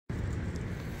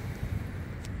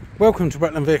Welcome to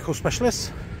Bretland Vehicle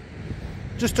Specialists.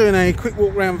 Just doing a quick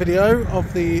walk around video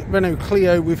of the Renault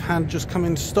Clio we've had just come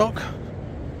into stock.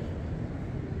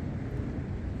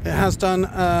 It has done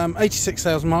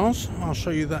 86,000 miles. I'll show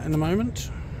you that in a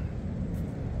moment.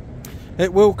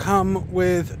 It will come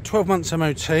with 12 months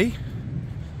MOT.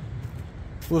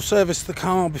 We'll service the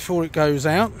car before it goes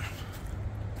out.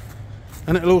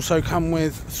 And it'll also come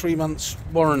with 3 months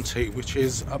warranty, which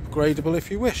is upgradable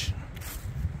if you wish.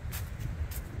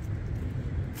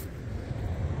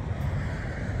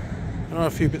 There are a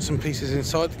few bits and pieces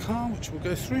inside the car which we'll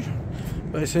go through,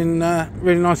 but it's in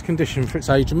really nice condition for its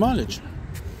age and mileage.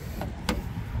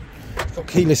 It's got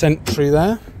keyless entry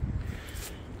there.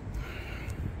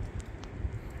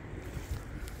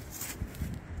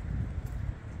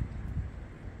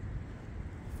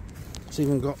 It's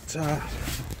even got,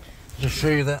 just show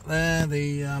you that there,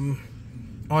 the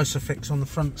Isofix on the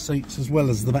front seats as well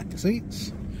as the back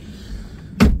seats.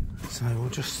 So we'll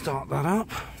just start that up.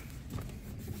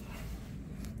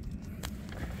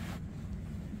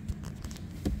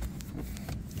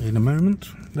 In a moment.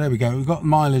 There we go, we've got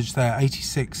mileage there,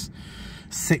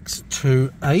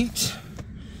 86,628.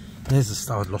 There's the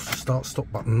start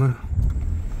stop button there.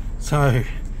 So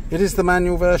it is the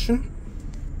manual version.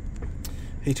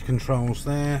 Heater controls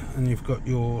there, and you've got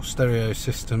your stereo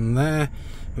system there,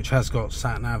 which has got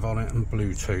sat nav on it and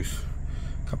Bluetooth.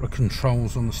 A couple of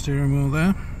controls on the steering wheel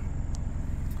there,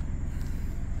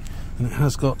 and it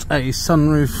has got a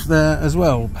sunroof there as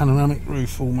well, panoramic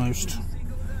roof almost.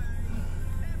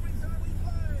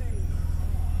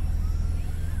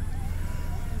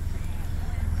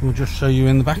 We'll just show you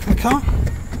in the back of the car.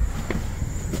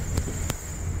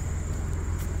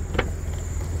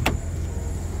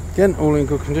 Again, all in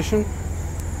good condition.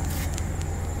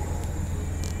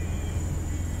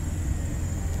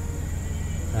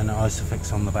 And an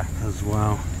Isofix on the back as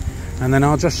well. And then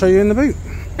I'll just show you in the boot.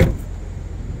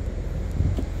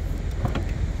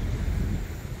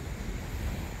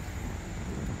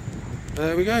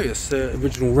 There we go, it's the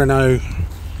original Renault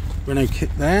kit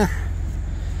there.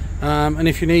 And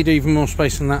if you need even more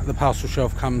space than that, the parcel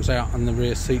shelf comes out and the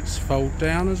rear seats fold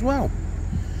down as well.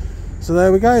 So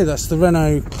there we go, that's the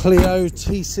Renault Clio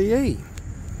TCE.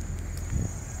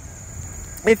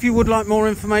 If you would like more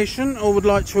information or would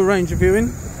like to arrange a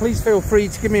viewing, please feel free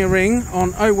to give me a ring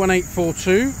on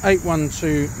 01842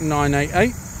 812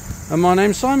 988. And my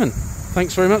name's Simon.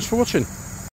 Thanks very much for watching.